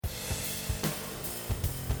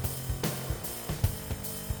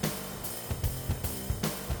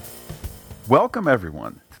Welcome,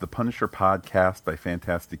 everyone, to the Punisher podcast by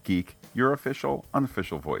Fantastic Geek, your official,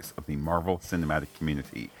 unofficial voice of the Marvel Cinematic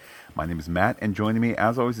Community. My name is Matt, and joining me,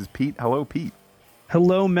 as always, is Pete. Hello, Pete.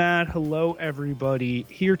 Hello, Matt. Hello, everybody.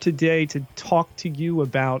 Here today to talk to you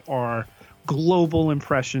about our global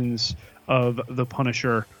impressions of The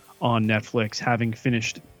Punisher on Netflix, having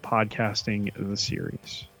finished podcasting the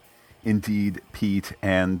series. Indeed, Pete,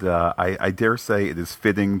 and I dare say it is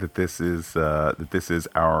fitting that this is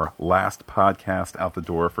our last podcast out the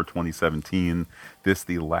door for 2017. This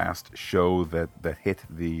the last show that hit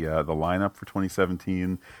the lineup for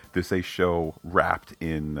 2017. This a show wrapped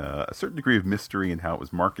in a certain degree of mystery in how it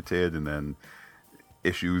was marketed, and then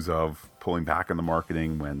issues of pulling back on the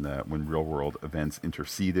marketing when real world events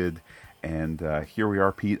interceded. And here we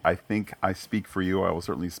are, Pete. I think I speak for you. I will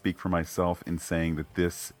certainly speak for myself in saying that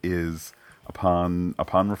this is, upon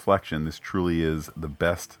reflection, this truly is the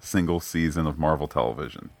best single season of Marvel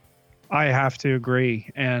television. I have to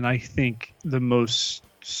agree. And I think the most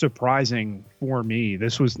surprising for me,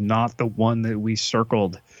 this was not the one that we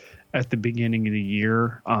circled at the beginning of the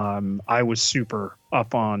year. I was super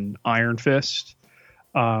up on Iron Fist.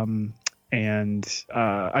 And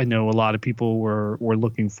I know a lot of people were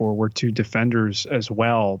looking forward to Defenders as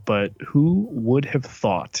well, but who would have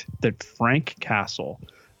thought that Frank Castle,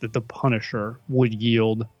 that the Punisher, would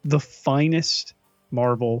yield the finest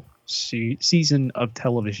Marvel season of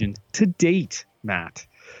television to date, Matt,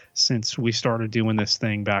 since we started doing this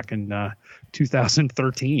thing back in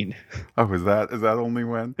 2013. Oh, is that only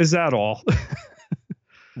when? Is that all?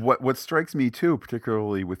 What strikes me too,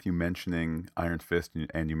 particularly with you mentioning Iron Fist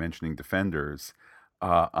and you mentioning Defenders,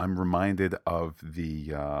 I'm reminded of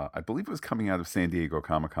the I believe it was coming out of San Diego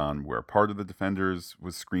Comic-Con, where part of the Defenders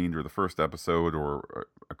was screened, or the first episode, or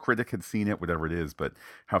a critic had seen it, whatever it is, but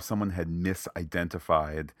how someone had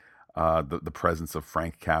misidentified the presence of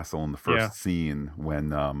Frank Castle in the first scene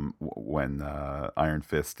when Iron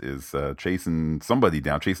Fist is chasing down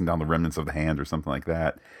the remnants of the Hand or something like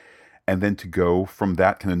that. And then to go from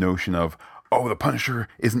that kind of notion of, oh, the Punisher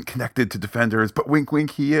isn't connected to Defenders, but wink, wink,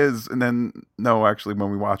 he is. And then, no, actually, when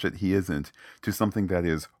we watch it, he isn't. To something that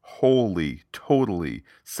is wholly, totally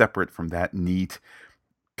separate from that neat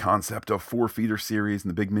concept of 4-feeder series and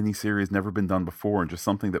the big mini series, never been done before, and just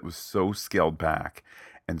something that was so scaled back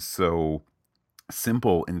and so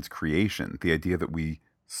simple in its creation. The idea that we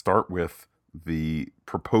start with the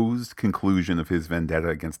proposed conclusion of his vendetta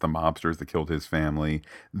against the mobsters that killed his family.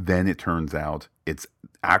 Then it turns out it's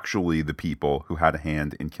actually the people who had a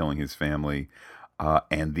hand in killing his family,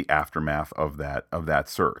 and the aftermath of that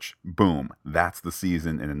search. Boom. That's the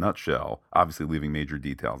season in a nutshell. Obviously, leaving major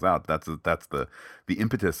details out. That's the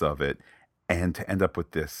impetus of it, and to end up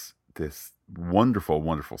with this wonderful,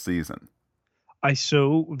 wonderful season. I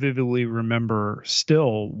so vividly remember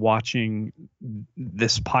still watching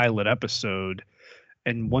this pilot episode,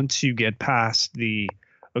 and once you get past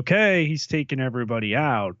okay, he's taking everybody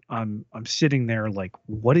out, I'm sitting there like,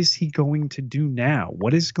 what is he going to do now?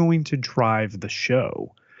 What is going to drive the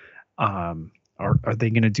show? Are they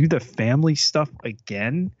going to do the family stuff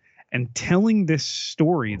again? And telling this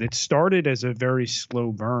story that started as a very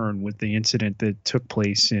slow burn with the incident that took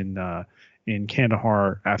place in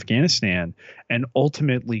Kandahar, Afghanistan, and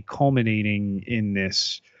ultimately culminating in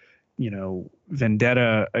this,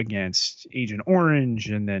 vendetta against Agent Orange,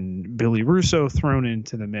 and then Billy Russo thrown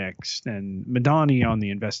into the mix, and Madani on the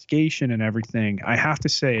investigation and everything. I have to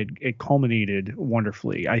say it culminated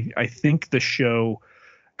wonderfully. I think the show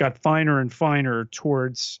got finer and finer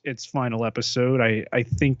towards its final episode. I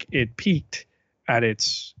think it peaked at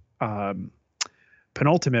its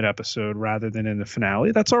penultimate episode rather than in the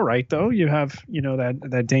finale. That's all right, though. You have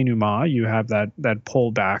that denouement, you have that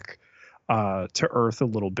pullback to earth a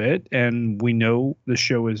little bit, and we know the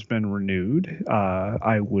show has been renewed.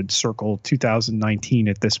 I would circle 2019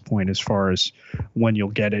 at this point as far as when you'll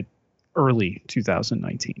get it. Early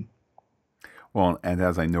 2019. Well, and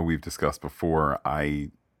as I know we've discussed before,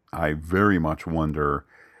 I very much wonder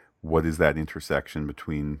what is that intersection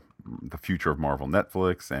between the future of Marvel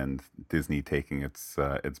Netflix and Disney taking its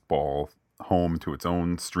ball home to its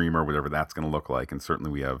own streamer, whatever that's going to look like. And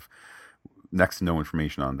certainly we have next to no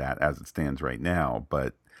information on that as it stands right now.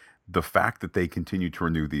 But the fact that they continue to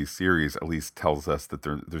renew these series at least tells us that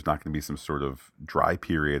there's not going to be some sort of dry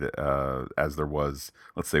period as there was,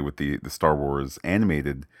 let's say, with the Star Wars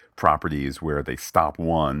animated properties, where they stop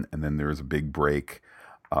one and then there's a big break,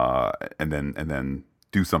 and then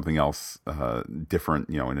do something else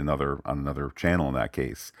different, on another channel in that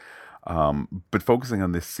case. But focusing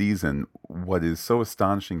on this season, what is so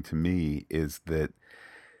astonishing to me is that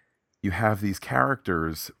you have these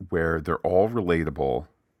characters where they're all relatable.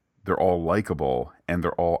 they're all likable and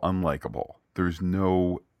they're all unlikable. There's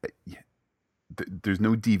no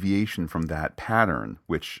deviation from that pattern,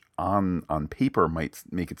 which on paper might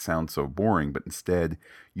make it sound so boring, but instead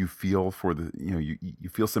you feel for the you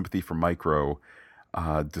feel sympathy for Micro,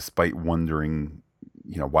 despite wondering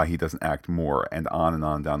why he doesn't act more, and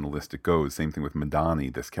on down the list it goes. Same thing with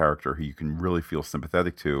Madani, this character who you can really feel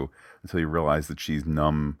sympathetic to until you realize that she's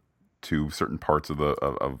numb to certain parts of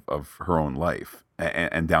of her own life,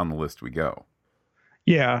 and down the list we go.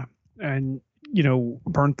 Yeah, and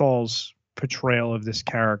Bernthal's portrayal of this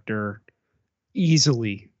character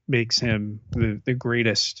easily makes him the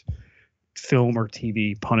greatest film or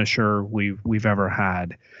TV Punisher we've ever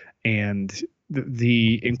had, and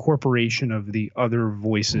the incorporation of the other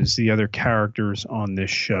voices, the other characters on this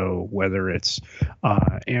show, whether it's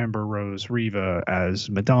Amber Rose Riva as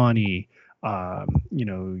Madani,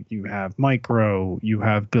 you have Micro, you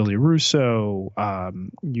have Billy Russo,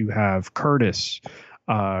 you have Curtis,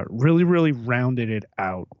 really, really rounded it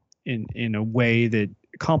out in a way that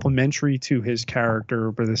complementary to his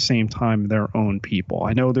character, but at the same time their own people.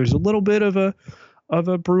 I know there's a little bit of a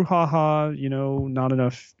brouhaha, not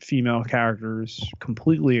enough female characters.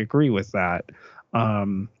 Completely agree with that.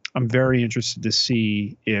 I'm very interested to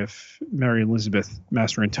see if Mary Elizabeth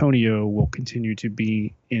Mastrantonio will continue to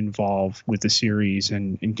be involved with the series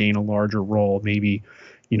and gain a larger role. Maybe,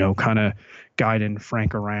 kind of guiding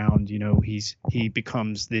Frank around. He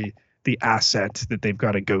becomes the asset that they've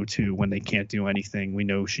got to go to when they can't do anything. We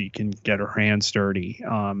know she can get her hands dirty.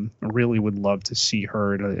 I really would love to see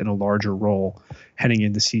her in a larger role heading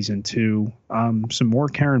into season 2. Some more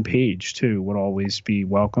Karen Page too would always be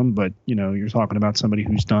welcome, but you're talking about somebody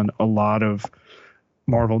who's done a lot of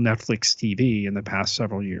Marvel Netflix TV in the past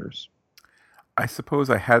several years. I suppose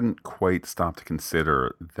I hadn't quite stopped to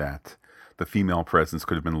consider that the female presence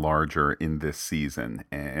could have been larger in this season,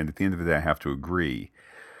 and at the end of the day I have to agree.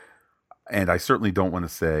 And I certainly don't want to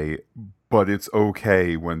say, but it's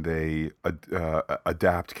okay when they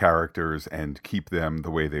adapt characters and keep them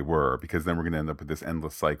the way they were, because then we're going to end up with this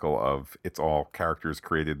endless cycle of it's all characters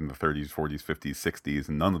created in the 30s, 40s, 50s, 60s,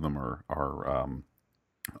 and none of them are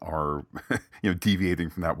deviating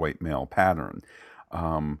from that white male pattern.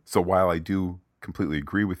 So while I do completely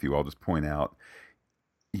agree with you, I'll just point out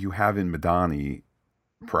you have in Madani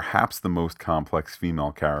perhaps the most complex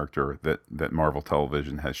female character that Marvel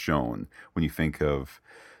Television has shown. When you think of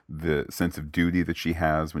the sense of duty that she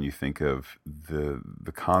has, when you think of the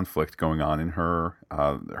conflict going on in her,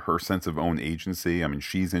 her sense of own agency. I mean,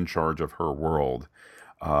 she's in charge of her world,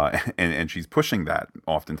 and she's pushing that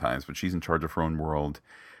oftentimes, but she's in charge of her own world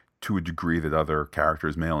to a degree that other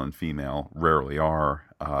characters, male and female, rarely are.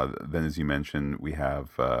 Then, as you mentioned, we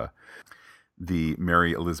have the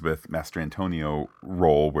Mary Elizabeth Mastrantonio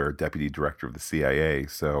role, where deputy director of the CIA.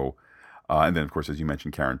 So, and then of course, as you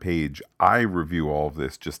mentioned, Karen Page. I review all of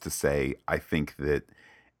this just to say I think that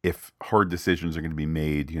if hard decisions are going to be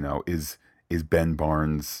made, is Ben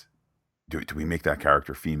Barnes? Do we make that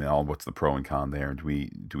character female? What's the pro and con there? Do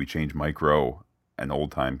we change Micro, an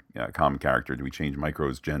old time common character? Do we change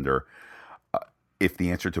Micro's gender? If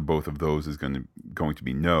the answer to both of those is going to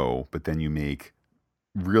be no, but then you make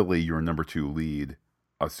really your number 2 lead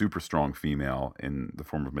a super strong female in the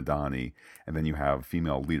form of Madani, and then you have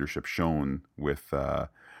female leadership shown with some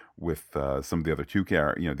of the other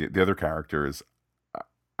the other characters.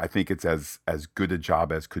 I think it's as good a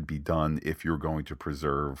job as could be done if you're going to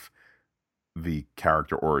preserve the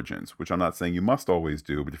character origins, which I'm not saying you must always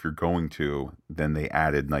do, but if you're going to, then they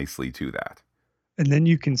added nicely to that. And then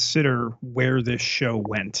you consider where this show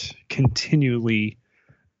went, continually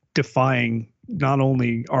defying not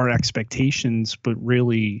only our expectations, but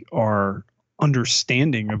really our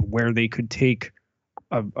understanding of where they could take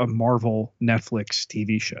a Marvel Netflix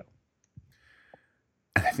TV show.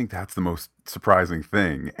 And I think that's the most surprising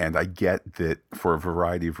thing. And I get that for a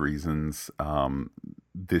variety of reasons,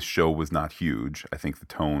 this show was not huge. I think the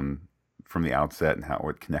tone from the outset and how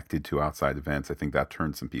it connected to outside events, I think that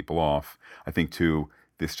turned some people off. I think, too,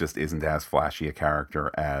 this just isn't as flashy a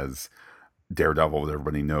character as Daredevil that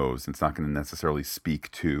everybody knows. It's not going to necessarily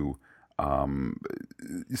speak to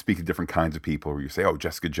different kinds of people where you say, oh,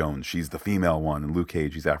 Jessica Jones, she's the female one, and Luke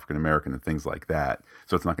Cage, he's African American, and things like that.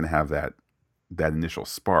 So it's not going to have that initial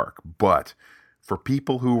spark. But for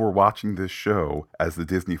people who were watching this show as the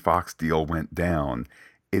Disney Fox deal went down,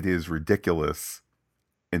 it is ridiculous,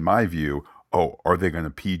 in my view. Oh, are they going to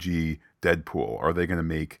PG Deadpool? Are they going to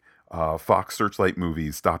make Fox Searchlight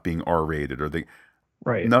movies stop being R-rated? Are they...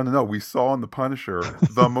 Right. No. We saw in The Punisher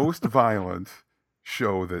the most violent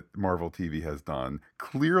show that Marvel TV has done.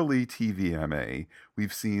 Clearly TVMA.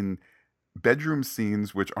 We've seen bedroom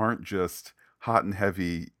scenes which aren't just hot and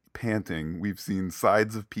heavy panting. We've seen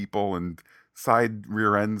sides of people and side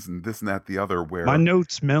rear ends and this and that the other My where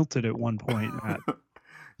notes melted at one point, Matt.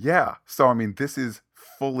 yeah. So I mean this is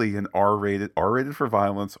fully an R rated for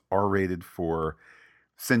violence, R rated for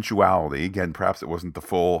sensuality. Again, perhaps it wasn't the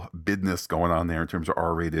full business going on there in terms of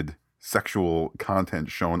R rated sexual content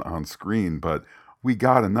shown on screen, but we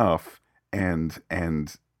got enough and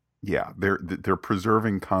yeah, they're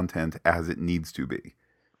preserving content as it needs to be.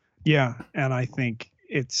 Yeah, and I think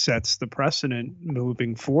it sets the precedent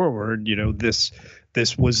moving forward. You know, this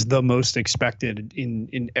was the most expected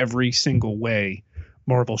in every single way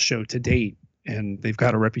Marvel show to date, and they've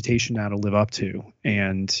got a reputation now to live up to.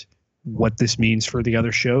 And what this means for the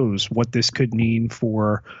other shows, what this could mean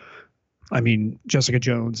for, I mean, Jessica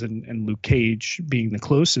Jones and Luke Cage being the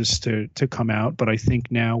closest to come out. But I think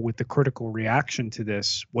now with the critical reaction to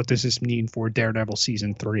this, what does this mean for Daredevil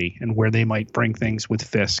season 3 and where they might bring things with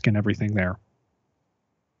Fisk and everything there?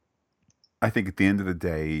 I think at the end of the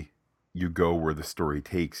day, you go where the story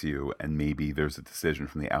takes you, and maybe there's a decision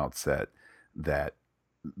from the outset that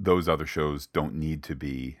those other shows don't need to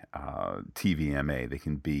be TVMA. They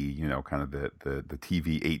can be, you know, kind of the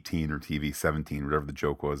TV 18 or TV 17, whatever the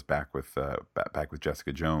joke was back with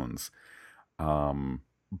Jessica Jones.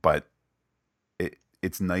 But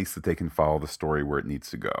it's nice that they can follow the story where it needs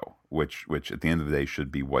to go, which at the end of the day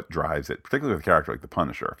should be what drives it, particularly with a character like the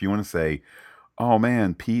Punisher. If you want to say, oh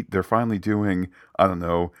man, Pete, they're finally doing, I don't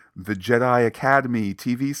know, the Jedi Academy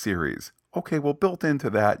TV series. Okay, well, built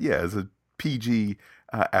into that, yeah, as a PG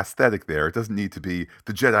aesthetic there, it doesn't need to be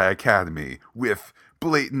the Jedi Academy with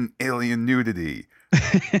blatant alien nudity.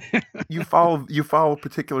 You follow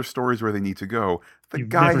particular stories where they need to go.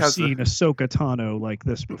 You've never seen Ahsoka Tano like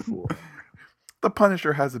this before. The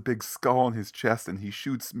Punisher has a big skull on his chest and he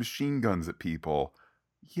shoots machine guns at people.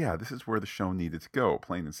 Yeah, this is where the show needed to go,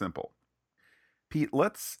 plain and simple. Pete,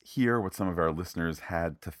 let's hear what some of our listeners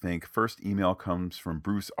had to think. First email comes from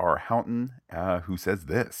Bruce R. Houghton, who says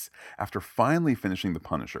this. After finally finishing The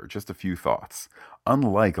Punisher, just a few thoughts.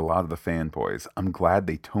 Unlike a lot of the fanboys, I'm glad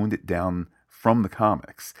they toned it down from the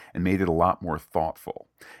comics and made it a lot more thoughtful.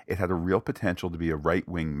 It had a real potential to be a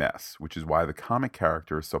right-wing mess, which is why the comic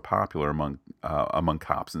character is so popular among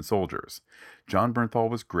cops and soldiers. John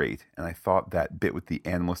Bernthal was great, and I thought that bit with the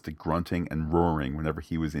animalistic grunting and roaring whenever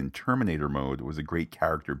he was in Terminator mode was a great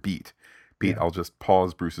character beat. Pete, yeah. I'll just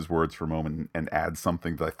pause Bruce's words for a moment and add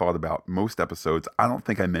something that I thought about most episodes. I don't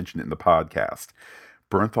think I mentioned it in the podcast.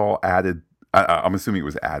 Bernthal added, I'm assuming it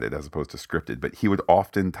was added as opposed to scripted, but he would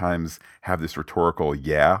oftentimes have this rhetorical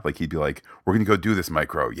yeah, like he'd be like, we're going to go do this,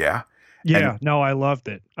 Micro, yeah? Yeah, no, I loved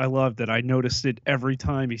it. I noticed it every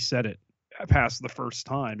time he said it past the first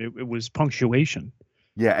time. It was punctuation.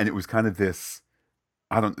 Yeah, and it was kind of this,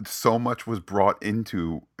 so much was brought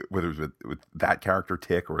into, whether it was with that character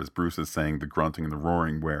Tick, or as Bruce is saying, the grunting and the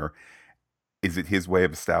roaring, where is it his way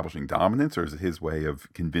of establishing dominance, or is it his way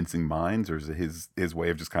of convincing minds, or is it his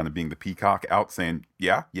way of just kind of being the peacock out saying,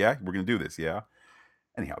 yeah, we're going to do this, yeah?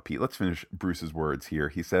 Anyhow, Pete, let's finish Bruce's words here.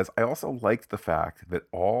 He says, I also liked the fact that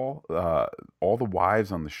all the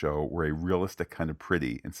wives on the show were a realistic kind of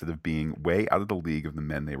pretty instead of being way out of the league of the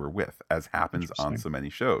men they were with, as happens on so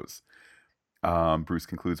many shows. Bruce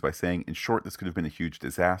concludes by saying, in short, this could have been a huge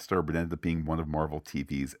disaster, but ended up being one of Marvel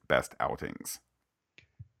TV's best outings.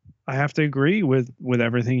 I have to agree with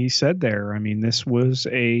everything he said there. I mean, this was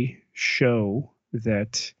a show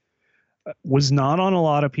that was not on a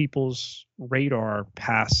lot of people's radar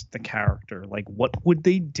past the character. Like, what would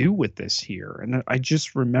they do with this here? And I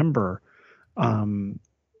just remember,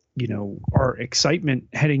 our excitement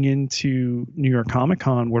heading into New York Comic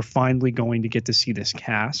Con. We're finally going to get to see this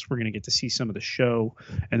cast. We're going to get to see some of the show.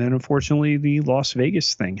 And then unfortunately the Las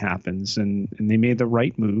Vegas thing happens, and they made the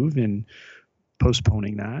right move in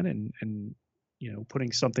postponing that and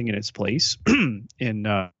putting something in its place in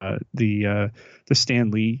the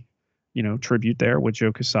Stan Lee tribute there with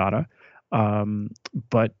Joe Quesada.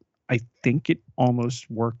 But I think it almost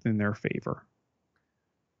worked in their favor.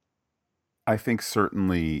 I think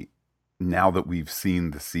certainly now that we've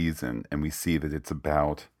seen the season and we see that it's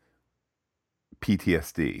about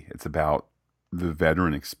PTSD, it's about the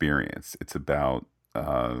veteran experience, it's about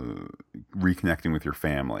reconnecting with your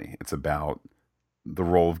family, it's about the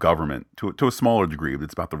role of government to a smaller degree, but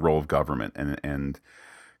it's about the role of government and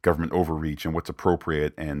government overreach and what's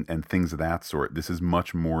appropriate and things of that sort. This is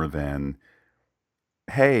much more than,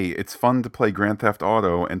 hey, it's fun to play Grand Theft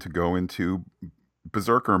Auto and to go into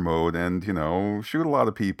berserker mode and, shoot a lot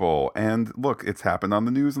of people. And look, it's happened on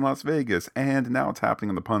the news in Las Vegas and now it's happening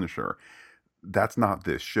on The Punisher. That's not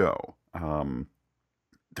this show.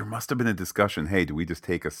 there must have been a discussion. Hey, do we just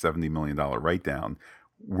take a $70 million write down?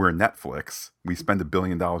 We're Netflix. We spend $1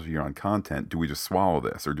 billion a year on content. Do we just swallow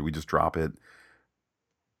this, or do we just drop it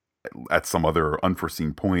at some other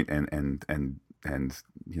unforeseen point and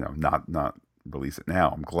not release it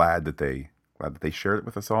now? I'm glad that they shared it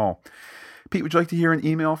with us all. Pete, would you like to hear an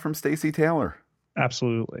email from Stacy Taylor?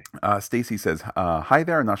 Absolutely. Stacy says, "Hi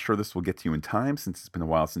there. I'm not sure this will get to you in time since it's been a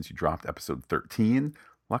while since you dropped episode 13.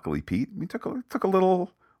 Luckily, Pete, we took a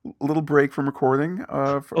little break from recording.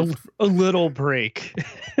 A little break.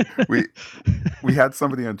 we we had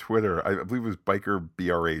somebody on Twitter. I believe it was Biker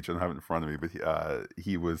BRH. I don't have it in front of me, but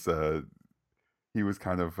he was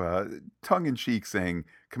kind of tongue in cheek saying,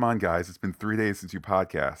 'Come on, guys, it's been 3 days since you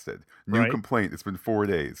podcasted. New Right. complaint. It's been 4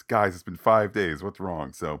 days. Guys, it's been 5 days. What's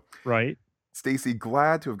wrong?' So, Right. Stacy,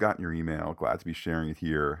 glad to have gotten your email. Glad to be sharing it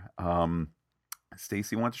here.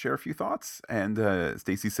 Stacy wanted to share a few thoughts, and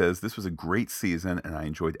Stacy says, "This was a great season, and I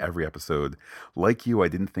enjoyed every episode. Like you, I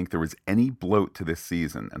didn't think there was any bloat to this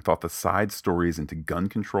season, and thought the side stories into gun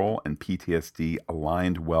control and PTSD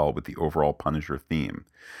aligned well with the overall Punisher theme.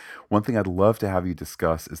 One thing I'd love to have you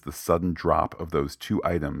discuss is the sudden drop of those two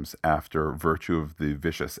items after Virtue of the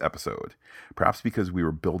Vicious episode. Perhaps because we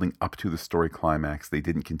were building up to the story climax, they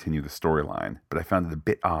didn't continue the storyline, but I found it a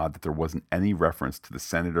bit odd that there wasn't any reference to the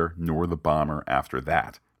Senator nor the bomber after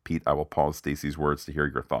that. Pete, I will pause Stacy's words to hear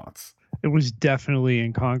your thoughts." It was definitely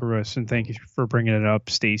incongruous, and thank you for bringing it up,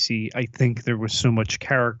 Stacy. I think there was so much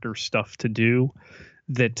character stuff to do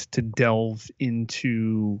that to delve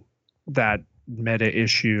into that meta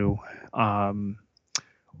issue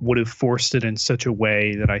would have forced it in such a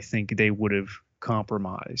way that I think they would have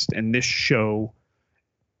compromised. And this show,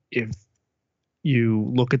 if you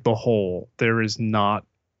look at the whole, there is not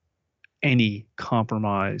any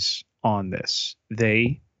compromise on this.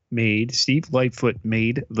 Steve Lightfoot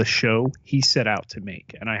made the show he set out to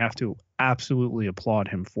make. And I have to absolutely applaud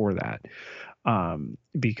him for that.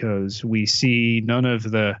 Because we see none of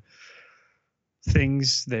the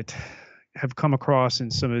things that have come across in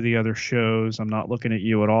some of the other shows. I'm not looking at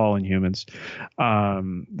you at all, Inhumans,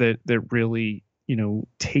 that really,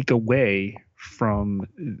 take away from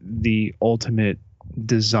the ultimate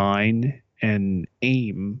design and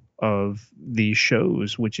aim of these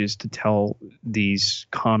shows, which is to tell these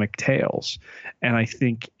comic tales. And I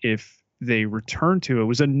think if they return to it,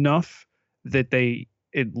 was enough that they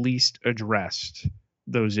at least addressed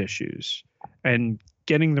those issues. And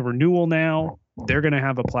getting the renewal now, they're going to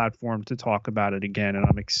have a platform to talk about it again, and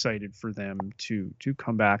I'm excited for them to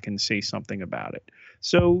come back and say something about it.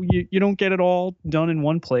 So you don't get it all done in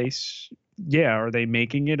one place. Yeah, are they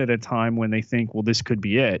making it at a time when they think, well, this could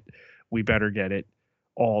be it? We better get it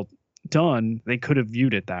all done. They could have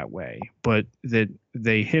viewed it that way, but that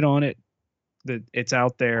they hit on it, that it's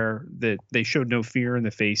out there, that they showed no fear in the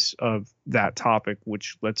face of that topic,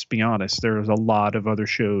 which, let's be honest, there's a lot of other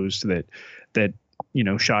shows that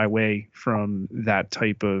shy away from that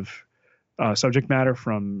type of subject matter,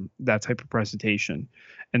 from that type of presentation,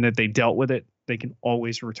 and that they dealt with it. They can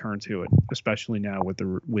always return to it, especially now with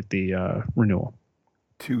the renewal.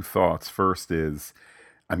 Two thoughts. First is,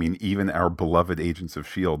 even our beloved Agents of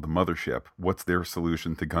S.H.I.E.L.D., the mothership, what's their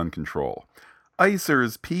solution to gun control?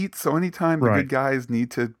 Icers, Pete. So anytime the good guys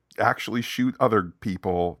need to actually shoot other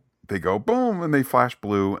people, they go boom and they flash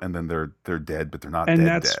blue, and then they're dead, but they're not dead. And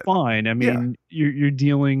that's fine. You're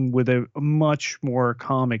dealing with a much more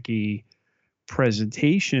comic-y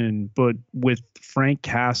presentation, but with Frank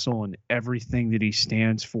Castle and everything that he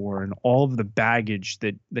stands for and all of the baggage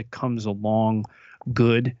that comes along,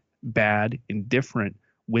 good, bad, indifferent,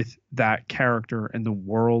 with that character and the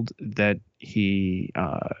world that he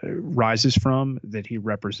rises from, that he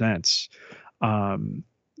represents.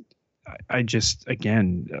 I just,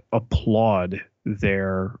 again, applaud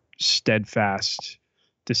their steadfast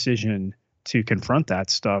decision to confront that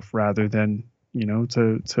stuff rather than,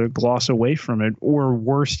 to gloss away from it, or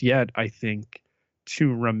worse yet, I think, to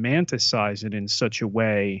romanticize it in such a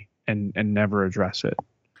way and never address it.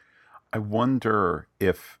 I wonder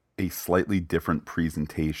if a slightly different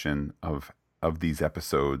presentation of these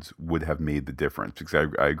episodes would have made the difference, because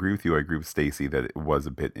I agree with you. I agree with Stacy that it was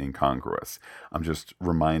a bit incongruous. I'm just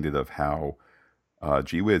reminded of how,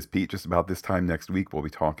 gee whiz, Pete, just about this time next week, we'll be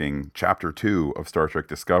talking Chapter 2 of Star Trek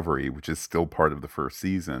Discovery, which is still part of the first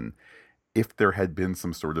season. If there had been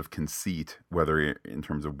some sort of conceit, whether in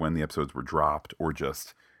terms of when the episodes were dropped or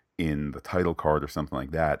just in the title card or something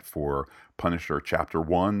like that, for Punisher Chapter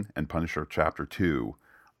 1 and Punisher Chapter 2,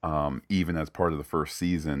 even as part of the first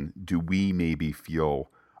season, do we maybe feel,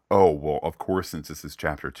 oh, well, of course, since this is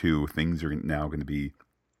Chapter 2, things are now going to be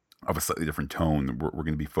of a slightly different tone. We're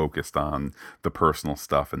going to be focused on the personal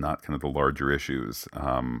stuff and not kind of the larger issues.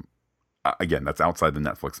 Again, that's outside the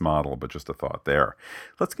Netflix model, but just a thought there.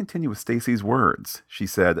 Let's continue with Stacey's words. She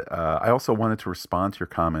said, I also wanted to respond to your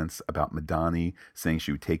comments about Madani saying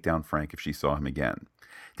she would take down Frank if she saw him again.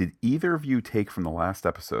 Did either of you take from the last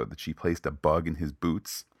episode that she placed a bug in his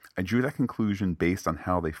boots? I drew that conclusion based on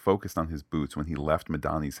how they focused on his boots when he left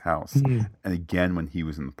Madani's house and again when he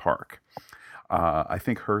was in the park. I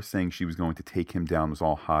think her saying she was going to take him down was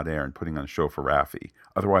all hot air and putting on a show for Raffi.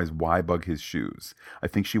 Otherwise, why bug his shoes? I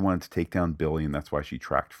think she wanted to take down Billy, and that's why she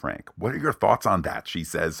tracked Frank. What are your thoughts on that? She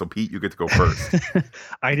says. So, Pete, you get to go first.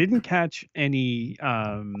 I didn't catch any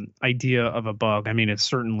idea of a bug. I mean, it's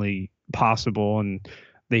certainly possible, and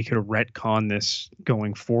they could retcon this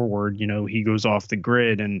going forward. You know, he goes off the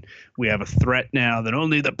grid, and we have a threat now that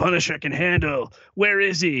only the Punisher can handle. Where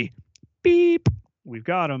is he? Beep. We've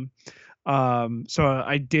got him. So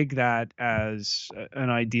I dig that as an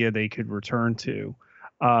idea they could return to.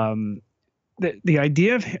 The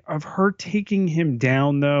idea of her taking him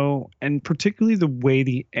down, though, and particularly the way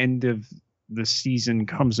the end of the season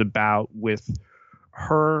comes about with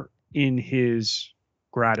her in his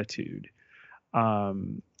gratitude,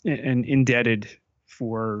 and indebted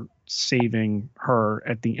for saving her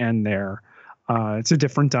at the end there. It's a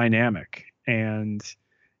different dynamic, and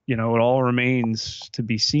you know, it all remains to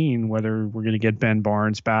be seen whether we're going to get Ben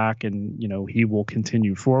Barnes back and, you know, he will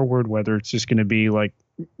continue forward, whether it's just going to be like,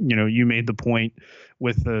 you know, you made the point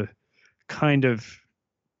with the kind of,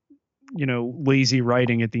 you know, lazy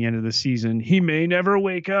writing at the end of the season. He may never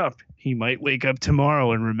wake up. He might wake up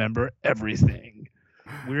tomorrow and remember everything.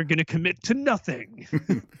 We're going to commit to nothing.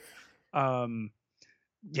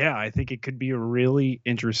 Yeah, I think it could be a really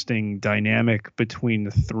interesting dynamic between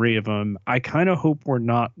the three of them. I kind of hope we're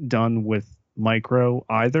not done with Micro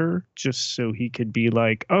either, just so he could be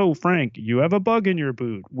like, "Oh, Frank, you have a bug in your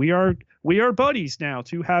boot. We are buddies now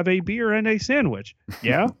to have a beer and a sandwich."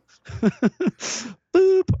 Yeah.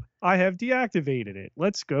 Boop. I have deactivated it.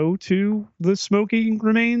 Let's go to the smoking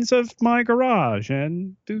remains of my garage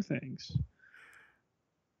and do things.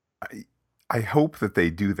 I hope that they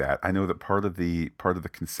do that. I know that part of the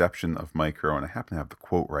conception of Micro, and I happen to have the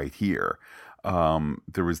quote right here.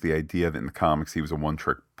 There was the idea that in the comics he was a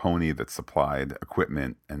one-trick pony that supplied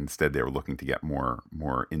equipment, and instead they were looking to get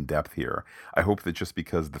more in depth here. I hope that just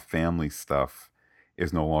because the family stuff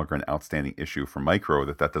is no longer an outstanding issue for Micro,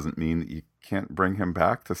 that doesn't mean that you can't bring him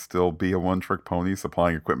back to still be a one-trick pony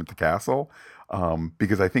supplying equipment to Castle.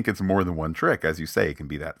 Because I think it's more than one trick, as you say. It can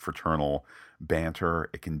be that fraternal banter.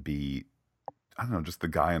 It can be, I don't know, just the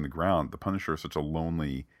guy on the ground. The Punisher is such a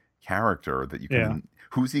lonely character that you can.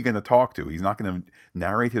 Who's he going to talk to? He's not going to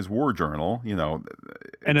narrate his war journal, you know.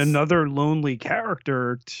 And another lonely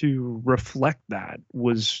character to reflect that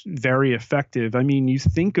was very effective. I mean, you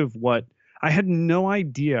think of what I had no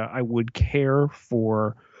idea I would care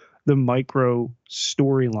for the Micro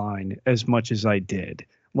storyline as much as I did.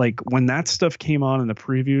 Like when that stuff came on in the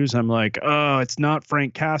previews, I'm like, oh, it's not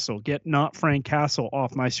Frank Castle. Get not Frank Castle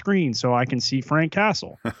off my screen so I can see Frank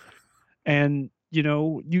Castle. And, you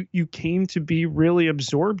know, you came to be really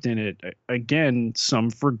absorbed in it. Again, some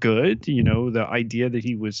for good, you know, the idea that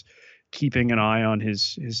he was keeping an eye on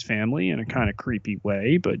his family in a kind of creepy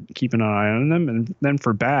way, but keeping an eye on them. And then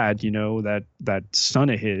for bad, you know, that son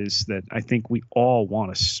of his that I think we all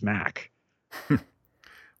want to smack.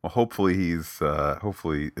 Well, hopefully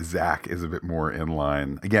hopefully Zach is a bit more in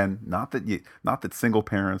line. Again, not that single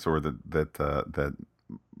parents or that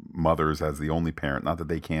mothers as the only parent, not that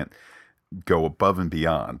they can't go above and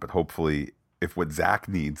beyond, but hopefully if what Zach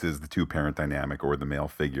needs is the two parent dynamic or the male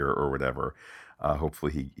figure or whatever,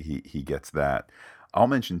 hopefully he gets that. I'll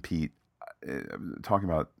mention, Pete, talking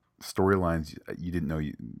about storylines you didn't know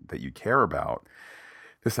that you care about.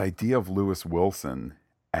 This idea of Lewis Wilson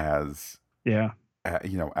as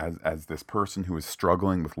you know, as this person who is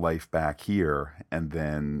struggling with life back here, and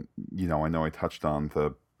then, you know I touched on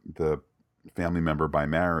the family member by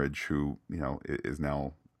marriage who, you know, is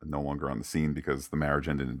now no longer on the scene because the marriage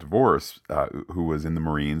ended in divorce, who was in the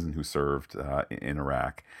Marines and who served in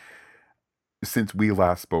Iraq. Since we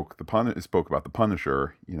last spoke about the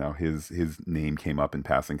Punisher, you know, his name came up in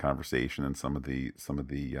passing conversation, and some of the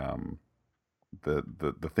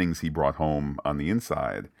things he brought home on the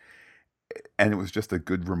inside. And it was just a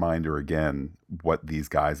good reminder again what these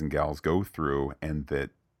guys and gals go through, and that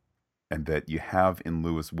you have in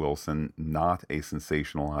Lewis Wilson not a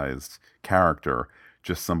sensationalized character,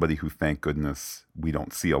 just somebody who, thank goodness, we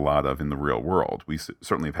don't see a lot of in the real world. We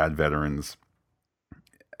certainly have had veterans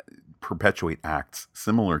perpetuate acts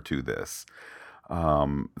similar to this.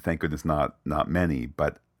 Thank goodness not many,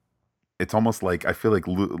 but it's almost like I feel like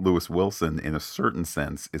Lewis Wilson, in a certain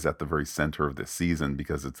sense, is at the very center of this season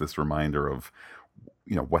because it's this reminder of,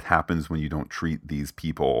 what happens when you don't treat these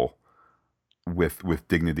people with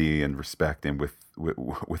dignity and respect and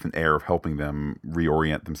with an air of helping them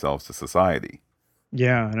reorient themselves to society.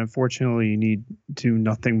 Yeah, and unfortunately, you need do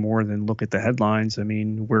nothing more than look at the headlines. I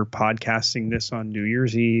mean, we're podcasting this on New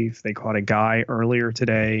Year's Eve. They caught a guy earlier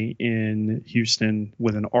today in Houston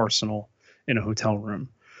with an arsenal in a hotel room.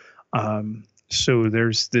 So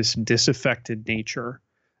there's this disaffected nature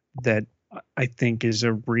that I think is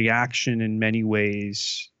a reaction in many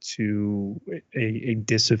ways to a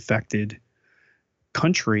disaffected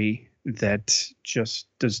country that just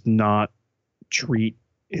does not treat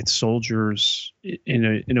its soldiers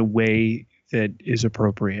in a way that is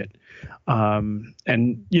appropriate. And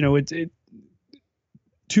it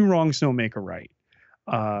two wrongs don't make a right.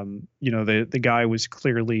 The guy was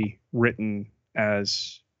clearly written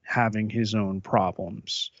as having his own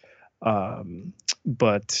problems,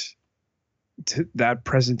 but that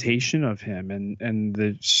presentation of him and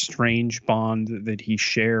the strange bond that he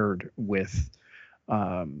shared with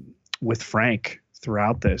Frank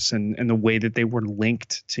throughout this and the way that they were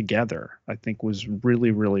linked together, I think was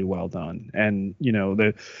really, really well done. And,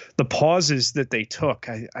 the pauses that they took,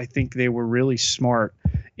 I think they were really smart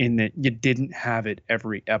in that you didn't have it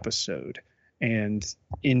every episode. And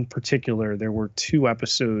in particular, there were 2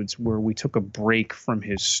 episodes where we took a break from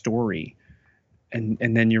his story and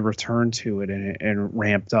then you returned to it and it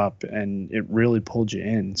ramped up and it really pulled you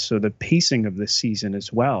in. So the pacing of this season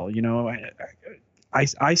as well,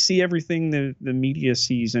 I see everything the media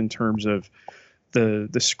sees in terms of the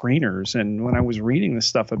screeners. And when I was reading the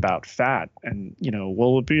stuff about Fat and,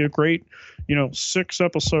 will it be a great, 6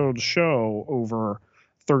 episode show over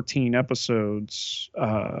 13 episodes,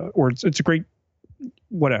 or it's a great,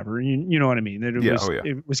 whatever, you know what I mean? That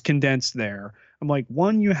it was condensed there. I'm like,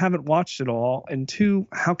 1, you haven't watched it all. And 2,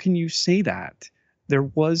 how can you say that? There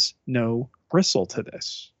was no gristle to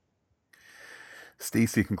this.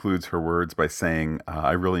 Stacy concludes her words by saying,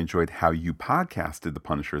 I really enjoyed how you podcasted The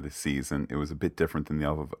Punisher this season. It was a bit different than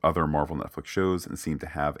the other Marvel Netflix shows and seemed to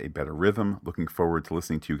have a better rhythm. Looking forward to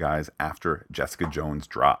listening to you guys after Jessica Jones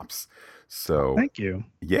drops. So thank you.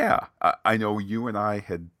 Yeah, I know you and I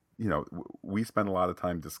had, we spent a lot of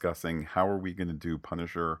time discussing how are we going to do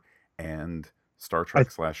Punisher and Star Trek /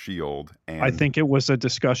 S.H.I.E.L.D. And I think it was a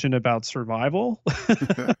discussion about survival.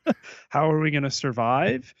 How are we going to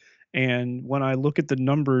survive? And when I look at the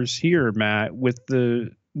numbers here, Matt, with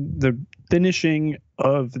the finishing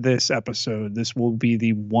of this episode, this will be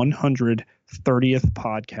the 130th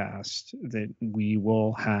podcast that we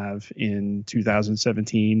will have in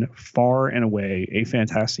 2017. Far and away a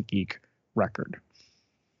Fantastic Geek record.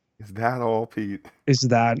 Is that all, Pete? Is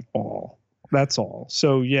that all? That's all.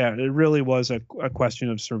 So, yeah, it really was a question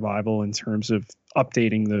of survival in terms of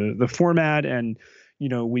updating the format. And,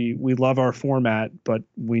 we love our format, but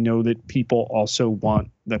we know that people also want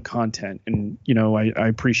the content. And, I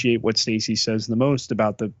appreciate what Stacy says the most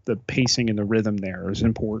about the pacing and the rhythm there is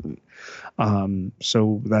important.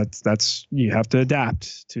 So that's you have to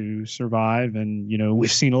adapt to survive. And,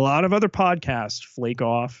 we've seen a lot of other podcasts flake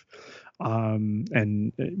off.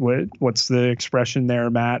 And what's the expression there,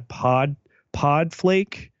 Matt? Pod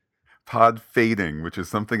flake? Pod fading, which is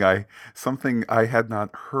something I had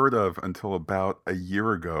not heard of until about a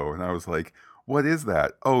year ago. And I was like, what is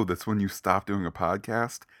that? Oh, that's when you stop doing a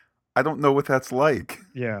podcast? I don't know what that's like.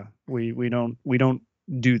 Yeah, we don't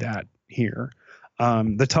do that here.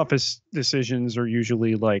 The toughest decisions are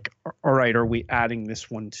usually like, all right, are we adding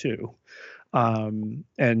this one too? And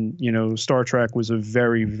Star Trek was a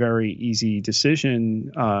very, very easy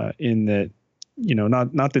decision in that,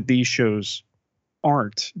 not that these shows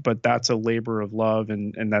aren't, but that's a labor of love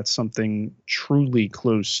and that's something truly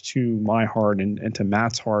close to my heart and to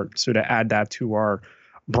Matt's heart. So to add that to our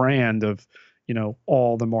brand of,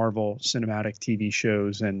 all the Marvel cinematic TV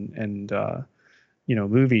shows and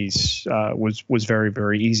movies was very,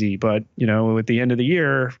 very easy. But, at the end of the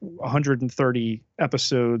year, 130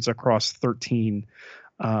 episodes across 13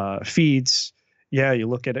 feeds. Yeah, you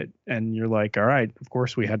look at it and you're like, all right, of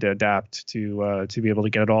course we had to adapt to be able to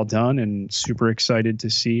get it all done, and super excited to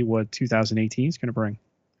see what 2018 is going to bring.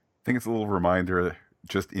 I think it's a little reminder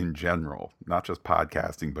just in general, not just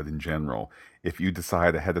podcasting, but in general, if you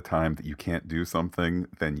decide ahead of time that you can't do something,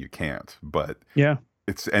 then you can't. But yeah,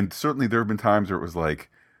 and certainly there have been times where it was like,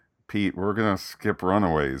 Pete, we're going to skip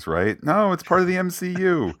Runaways, right? No, it's part of the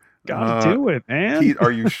MCU. Gotta do it, man. Pete,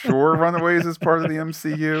 are you sure Runaways is part of the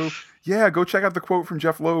MCU? Yeah, go check out the quote from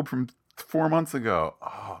Jeff Loeb from 4 months ago.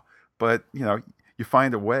 Oh, but, you you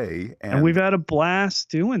find a way, and we've had a blast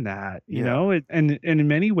doing that. You know, and in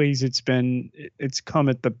many ways, it's come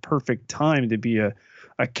at the perfect time to be a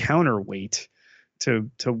counterweight to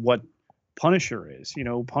what Punisher is. You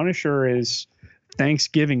know, Punisher is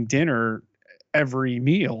Thanksgiving dinner every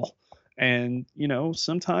meal, and you know,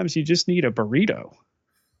 sometimes you just need a burrito.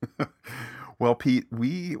 Well, Pete,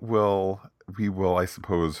 we will, I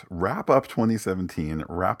suppose, wrap up 2017,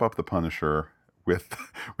 wrap up the Punisher with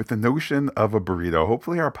the notion of a burrito.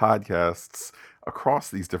 Hopefully, our podcasts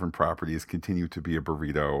across these different properties continue to be a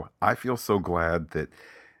burrito. I feel so glad that,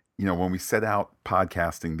 you know, when we set out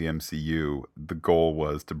podcasting the MCU, the goal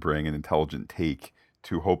was to bring an intelligent take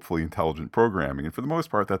to hopefully intelligent programming. And for the most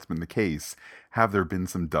part, that's been the case. Have there been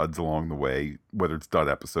some duds along the way, whether it's dud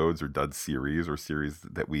episodes or dud series or series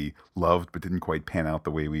that we loved but didn't quite pan out the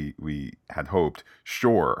way we had hoped?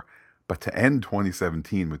 Sure. But to end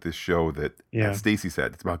 2017 with this show that, as Stacey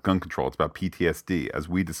said, it's about gun control, it's about PTSD, as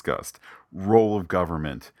we discussed, role of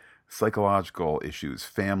government, psychological issues,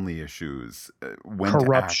 family issues, when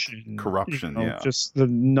corruption, corruption, you know, just the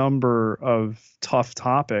number of tough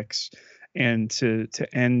topics. And to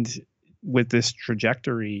end with this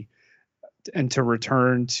trajectory and to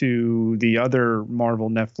return to the other Marvel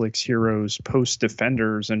Netflix heroes post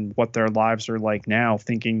Defenders and what their lives are like now,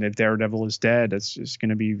 thinking that Daredevil is dead. It's just going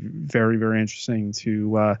to be very, very interesting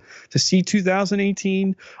to see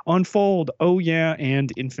 2018 unfold. Oh yeah,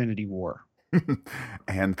 and Infinity War.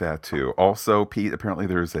 And that too. Also, Pete, apparently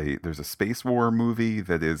there's a space war movie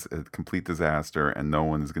that is a complete disaster and no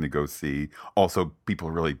one is going to go see. Also, people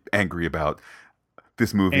are really angry about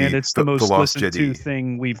this movie. And it's the most listened to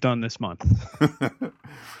thing we've done this month.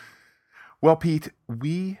 Well, Pete,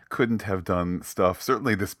 we couldn't have done stuff,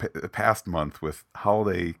 certainly this past month, with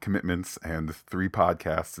holiday commitments and 3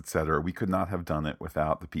 podcasts, etc. We could not have done it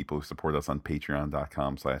without the people who support us on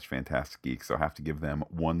patreon.com/fantasticgeek. So I have to give them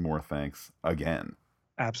one more thanks again.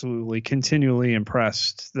 Absolutely. Continually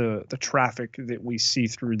impressed the traffic that we see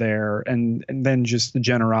through there, and then just the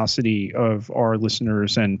generosity of our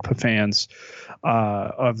listeners and fans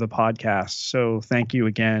of the podcast. So thank you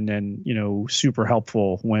again. And, you know, super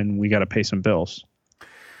helpful when we got to pay some bills.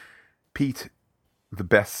 Pete, the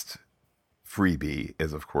best freebie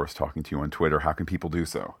is, of course, talking to you on Twitter. How can people do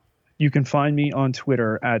so? You can find me on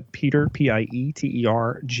Twitter at Peter, Pieterj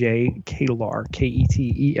Ketelaar,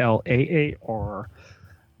 Ketelaar.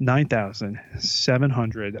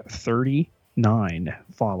 9,739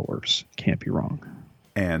 followers. Can't be wrong.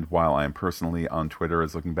 And while I'm personally on Twitter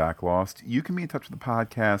as Looking Back Lost, you can be in touch with the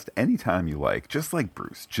podcast anytime you like, just like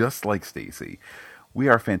Bruce, just like Stacey. We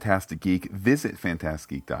are Fantastic Geek. Visit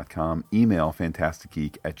fantasticgeek.com. Email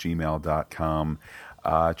fantasticgeek@gmail.com.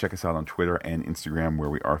 Check us out on Twitter and Instagram, where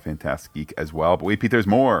we are Fantastic Geek as well. But wait, Pete, there's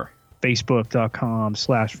more.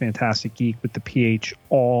 Facebook.com/Fantastic Geek with the PH,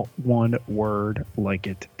 all one word, like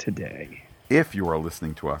it today. If you are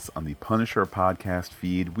listening to us on the Punisher podcast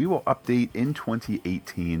feed, we will update in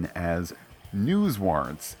 2018 as news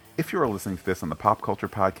warrants. If you are listening to this on the Pop Culture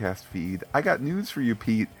podcast feed, I got news for you,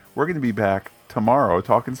 Pete. We're going to be back tomorrow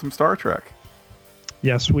talking some Star Trek.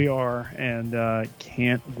 Yes, we are, and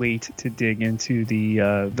can't wait to dig into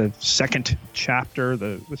the second chapter,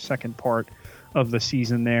 the second part of the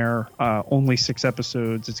season there. Only 6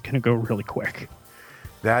 episodes. It's going to go really quick.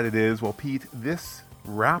 That it is. Well, Pete, this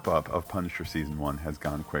wrap-up of Punisher Season 1 has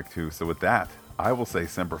gone quick, too. So with that, I will say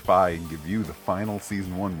Semper Fi and give you the final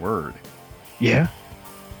Season 1 word. Yeah.